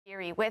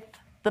Giri with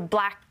the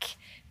black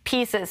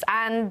pieces.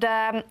 And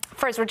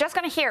first, we're just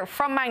going to hear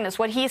from Magnus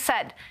what he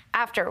said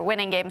after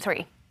winning Game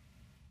 3.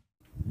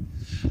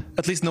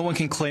 At least no one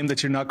can claim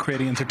that you're not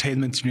creating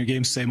entertainment in your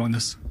games today,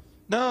 Magnus.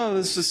 No,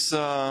 this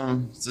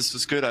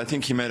was good. I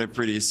think he made a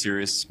pretty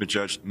serious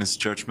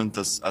misjudgment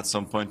at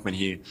some point when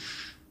he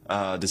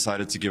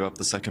decided to give up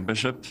the second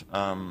bishop.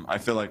 I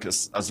feel like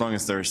as long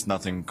as there's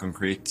nothing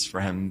concrete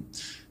for him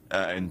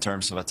in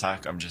terms of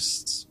attack, I'm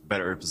just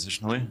better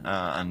positionally.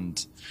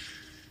 And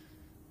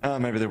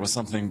maybe there was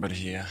something, but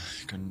he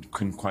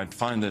couldn't quite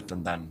find it,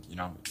 and then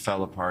it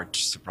fell apart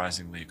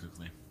surprisingly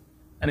quickly.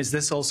 And is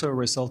this also a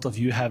result of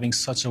you having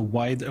such a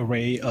wide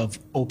array of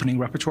opening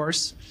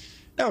repertoires?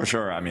 Yeah,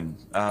 sure. I mean,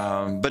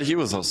 but he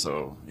was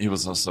also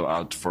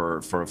out for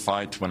a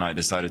fight when I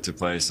decided to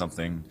play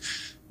something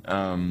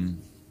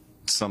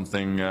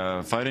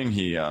fighting.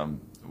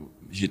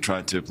 He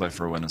tried to play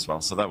for a win as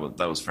well, so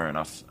that was fair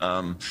enough.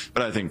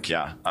 But I think,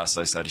 yeah, as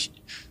I said,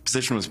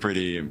 position was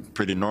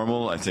pretty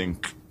normal. I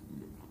think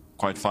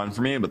quite fine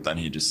for me, but then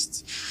he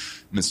just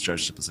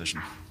misjudged the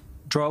position.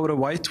 Draw with a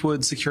white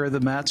would secure the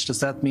match.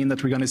 Does that mean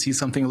that we're going to see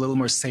something a little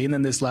more sane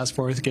in this last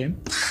fourth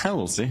game?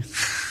 We'll see.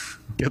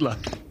 Good luck.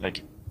 Thank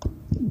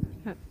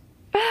you.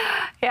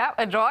 Yeah,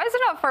 a draw is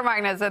enough for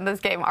Magnus in this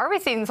game. Are we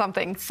seeing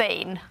something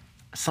sane?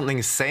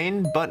 Something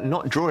sane, but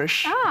not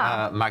drawish.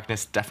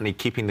 Magnus definitely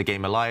keeping the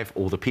game alive.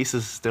 All the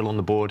pieces still on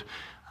the board.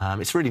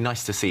 It's really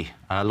nice to see.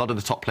 A lot of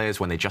the top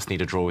players, when they just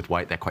need a draw with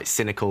white, they're quite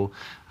cynical.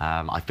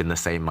 I've been the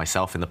same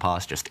myself in the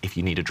past. Just if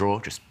you need a draw,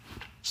 just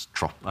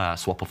swap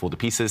off all the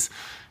pieces,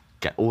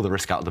 get all the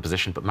risk out of the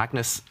position. But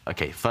Magnus,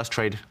 okay, first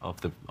trade of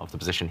the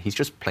position, he's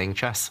just playing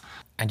chess.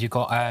 And you've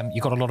got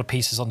a lot of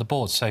pieces on the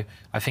board. So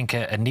I think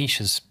Anish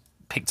has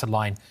picked a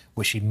line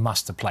which he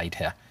must have played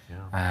here.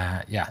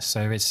 Yeah,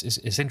 so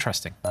it's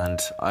interesting. And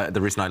the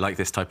reason I like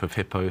this type of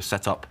hippo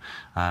setup,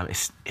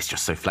 it's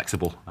just so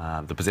flexible.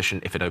 The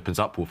position, if it opens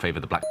up, will favour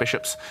the black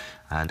bishops,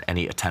 and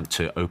any attempt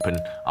to open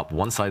up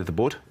one side of the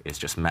board is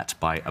just met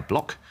by a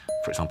block.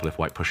 For example, if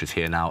white pushes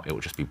here now, it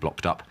will just be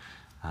blocked up.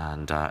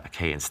 And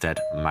okay, instead,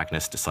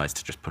 Magnus decides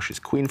to just push his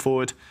queen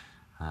forward.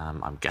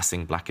 I'm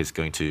guessing black is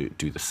going to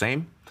do the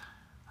same.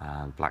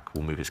 Black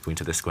will move his queen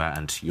to this square,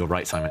 and you're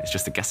right, Simon, it's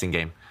just a guessing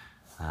game.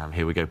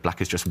 Here we go.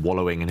 Black is just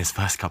wallowing in his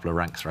first couple of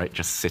ranks, right?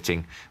 Just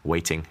sitting,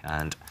 waiting.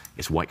 And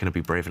is white going to be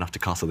brave enough to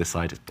castle this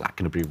side? Is black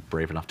going to be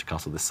brave enough to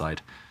castle this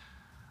side?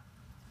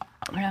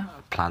 Yeah.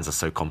 Plans are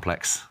so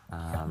complex.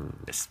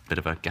 It's a bit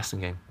of a guessing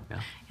game. Yeah.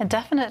 And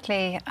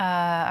definitely,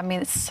 I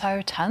mean, it's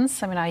so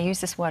tense. I mean, I use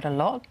this word a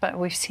lot, but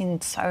we've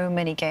seen so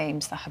many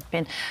games that have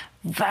been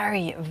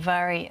very,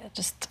 very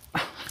just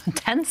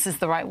tense is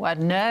the right word,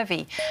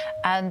 nervy.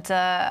 And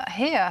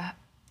here,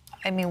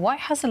 I mean,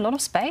 white has a lot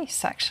of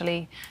space,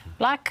 actually.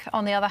 Black,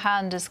 on the other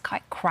hand, is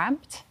quite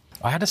cramped.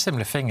 I had a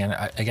similar thing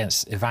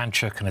against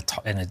Ivanchuk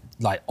in a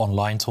like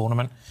online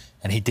tournament,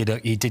 and he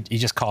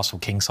just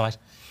castled kingside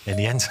in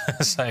the end.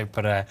 So,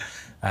 but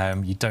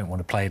you don't want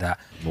to play that.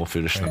 More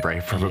foolish than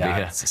brave, probably.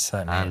 Yeah,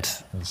 here.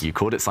 And you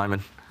called it,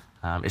 Simon.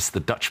 It's the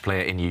Dutch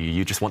player in you.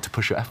 You just want to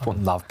push your F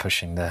pawn. I love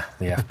pushing the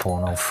F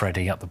pawn on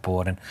Freddie up the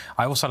board, and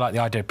I also like the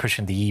idea of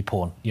pushing the E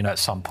pawn. At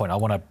some point, I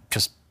want to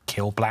just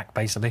kill black,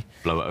 basically.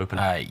 Blow it open.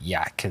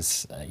 Yeah,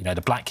 because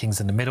the black king's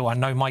in the middle. I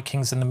know my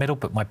king's in the middle,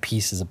 but my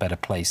pieces are better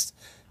placed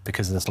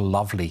because of this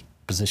lovely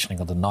positioning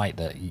of the knight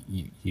that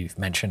you've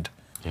mentioned.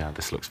 Yeah,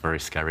 this looks very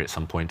scary at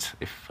some point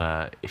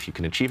if you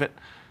can achieve it.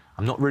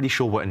 I'm not really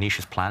sure what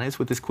Anish's plan is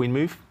with this queen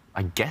move.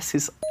 I guess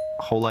his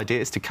whole idea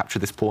is to capture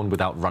this pawn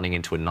without running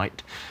into a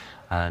knight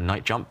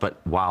jump.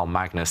 But wow,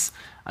 Magnus,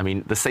 I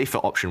mean, the safer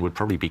option would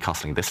probably be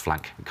castling this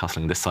flank,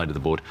 castling this side of the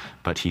board,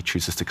 but he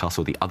chooses to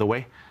castle the other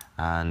way.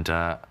 And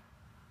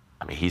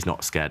I mean, he's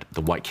not scared.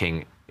 The white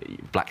king,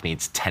 black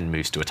needs 10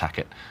 moves to attack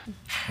it.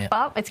 Yeah.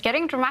 Well, it's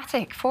getting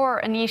dramatic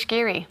for Anish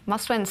Giri.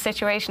 Must-win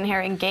situation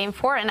here in Game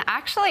 4. And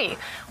actually,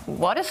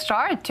 what a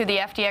start to the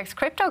FTX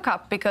Crypto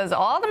Cup, because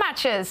all the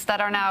matches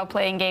that are now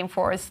playing Game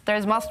 4s,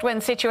 there's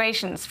must-win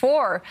situations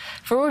for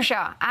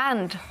Furusha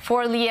and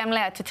for Liam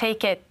Le to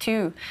take it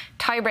to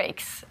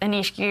tiebreaks.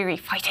 Anish Giri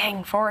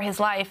fighting for his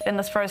life in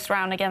this first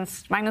round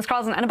against Magnus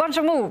Carlsen, and a bunch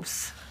of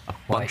moves. A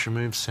bunch of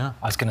moves, yeah.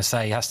 I was going to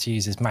say he has to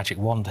use his magic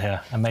wand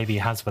here, and maybe he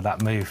has with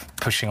that move,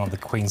 pushing on the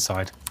queen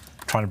side,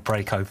 trying to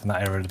break open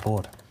that area of the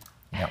board.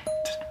 Yep.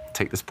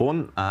 Take this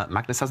pawn.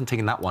 Magnus hasn't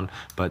taken that one,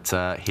 but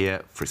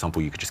here, for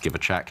example, you could just give a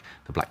check.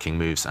 The black king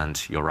moves, and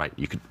you're right.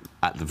 You could,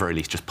 at the very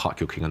least, just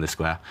park your king on this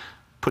square,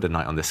 put a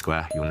knight on this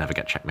square. You'll never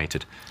get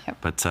checkmated. Yep.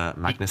 But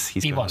Magnus,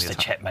 he wants to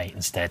checkmate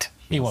instead.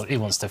 He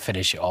wants to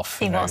finish it off.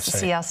 He wants to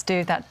see us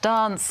do that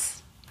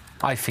dance.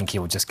 I think he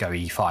will just go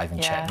E5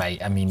 and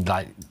checkmate. I mean,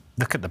 like,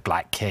 look at the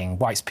black king.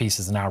 White's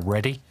pieces are now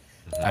ready.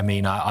 I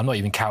mean, I'm not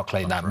even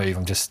calculating that move.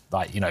 I'm just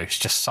like, it's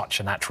just such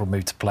a natural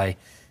move to play.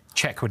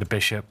 Check with the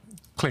bishop,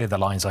 clear the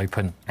lines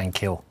open, and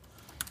kill.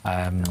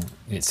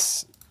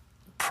 It's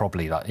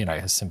probably like,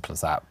 as simple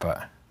as that.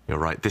 But you're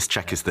right. This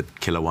check is the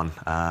killer one.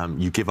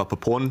 You give up a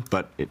pawn,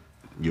 but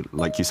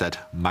like you said,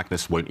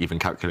 Magnus won't even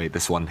calculate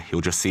this one.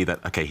 He'll just see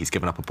that, OK, he's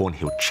given up a pawn.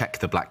 He'll check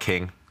the black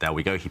king. There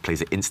we go. He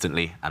plays it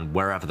instantly. And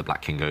wherever the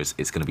black king goes,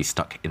 it's going to be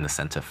stuck in the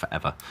centre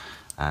forever.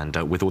 And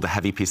with all the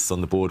heavy pieces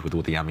on the board, with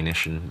all the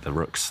ammunition, the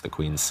rooks, the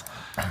queens,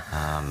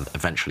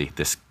 eventually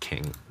this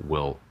king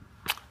will,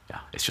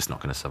 it's just not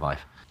going to survive.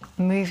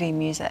 Movie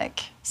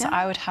music. So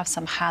I would have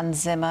some Hans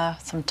Zimmer,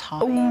 some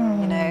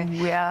time, you know.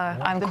 Yeah,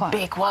 I'm the quite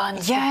big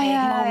ones, yeah, the big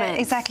yeah,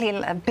 moments.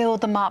 exactly.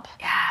 Build them up.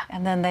 Yeah.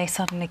 And then they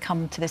suddenly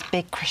come to this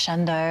big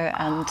crescendo,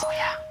 and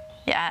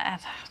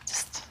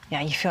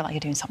you feel like you're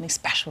doing something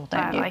special,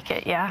 don't you? I like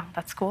it. Yeah,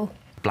 that's cool.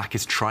 Black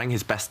is trying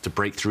his best to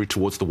break through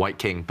towards the white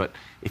king, but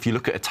if you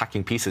look at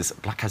attacking pieces,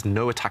 Black has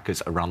no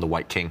attackers around the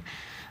white king.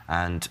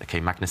 And, OK,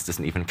 Magnus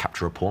doesn't even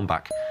capture a pawn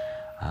back.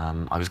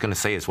 I was going to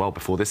say as well,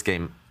 before this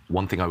game,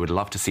 one thing I would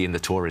love to see in the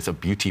tour is a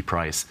beauty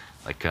prize,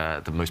 like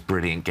the most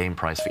brilliant game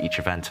prize for each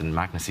event, and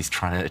Magnus is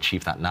trying to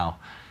achieve that now.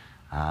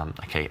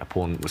 OK, a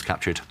pawn was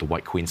captured, the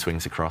white queen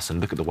swings across, and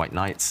look at the white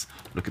knights,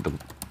 look at the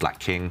black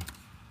king,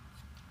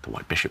 the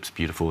white bishop's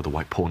beautiful, the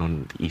white pawn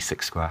on the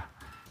e6 square.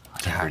 I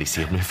don't really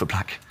see a move for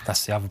Black.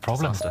 That's the other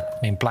problem. Disaster. I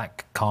mean,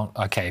 Black can't...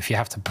 OK, if you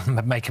have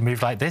to make a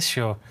move like this,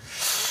 you're...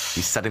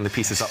 He's setting the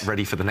pieces up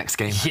ready for the next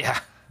game. Yeah.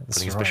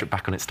 Putting his bishop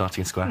back on its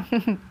starting square.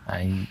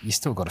 You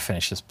still got to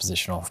finish this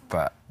position off,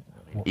 but...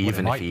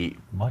 Even if he...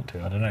 Might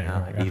do, I don't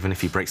know. Even if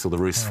he breaks all the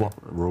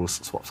rules,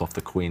 swaps off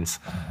the queens.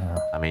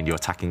 I mean, you're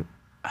attacking...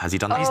 Has he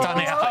done that? He's done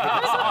it.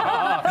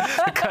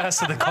 The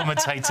curse of the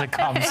commentator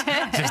comes.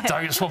 Just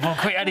don't swap on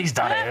queen, and he's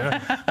done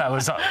it. That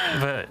was...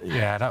 But,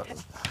 yeah, that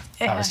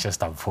was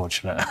just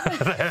unfortunate.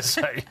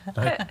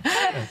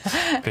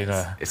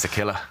 It's a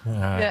killer.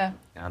 Yeah.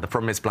 The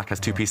problem is Black has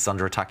two pieces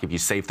under attack. If you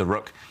save the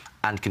rook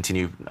and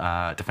continue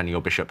defending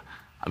your bishop,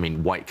 I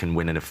mean, White can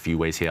win in a few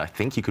ways here. I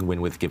think you can win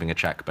with giving a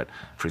check, but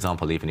for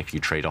example, even if you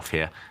trade off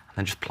here and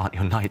then just plant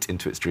your knight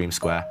into its dream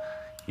square,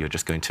 you're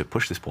just going to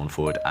push this pawn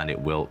forward and it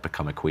will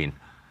become a queen.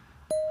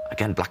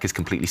 Again, Black is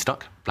completely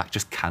stuck. Black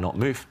just cannot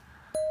move.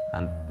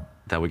 And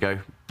there we go.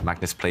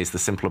 Magnus plays the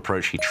simple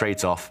approach. He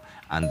trades off,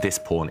 and this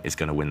pawn is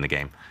going to win the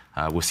game.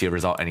 We'll see a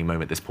result any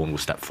moment. This pawn will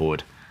step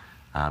forward.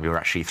 You're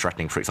actually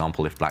threatening, for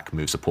example, if Black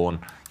moves a pawn,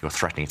 you're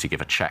threatening to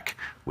give a check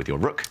with your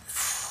rook.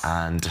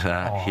 And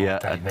here,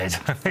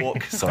 a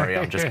fork. Sorry,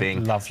 I'm just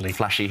being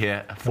flashy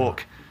here. A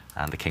fork.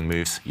 And the king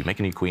moves. You make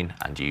a new queen,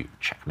 and you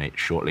checkmate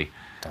shortly.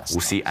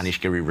 We'll see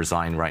Anish Giri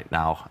resign right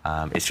now.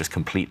 It's just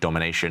complete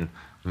domination.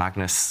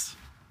 Magnus,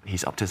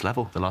 he's upped his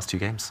level the last two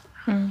games.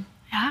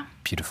 Yeah.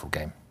 Beautiful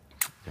game.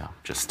 Yeah,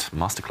 just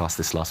masterclass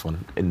this last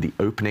one. In the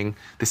opening,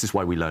 this is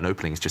why we learn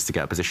openings, just to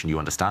get a position you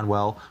understand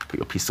well, put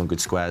your pieces on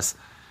good squares.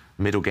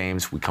 Middle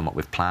games, we come up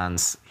with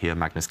plans. Here,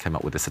 Magnus came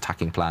up with this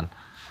attacking plan.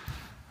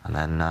 And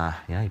then,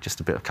 yeah, just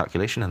a bit of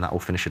calculation, and that will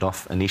finish it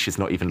off. Anish is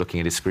not even looking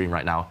at his screen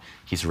right now.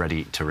 He's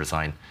ready to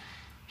resign.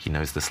 He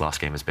knows this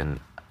last game has been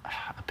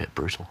a bit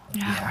brutal.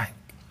 Yeah.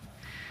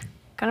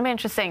 Going to be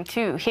interesting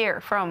to hear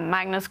from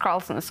Magnus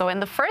Carlsen. So in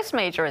the first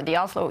major, the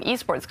Oslo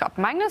Esports Cup,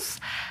 Magnus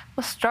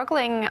was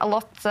struggling a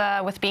lot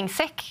with being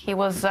sick. He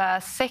was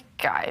sick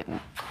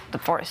the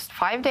first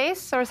 5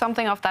 days or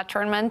something of that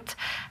tournament,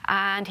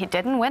 and he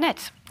didn't win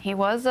it. He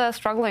was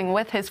struggling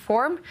with his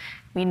form.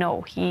 We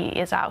know he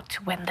is out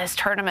to win this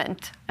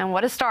tournament. And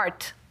what a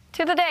start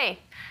to the day.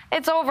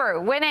 It's over,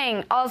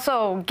 winning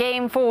also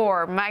Game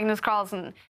 4, Magnus Carlsen.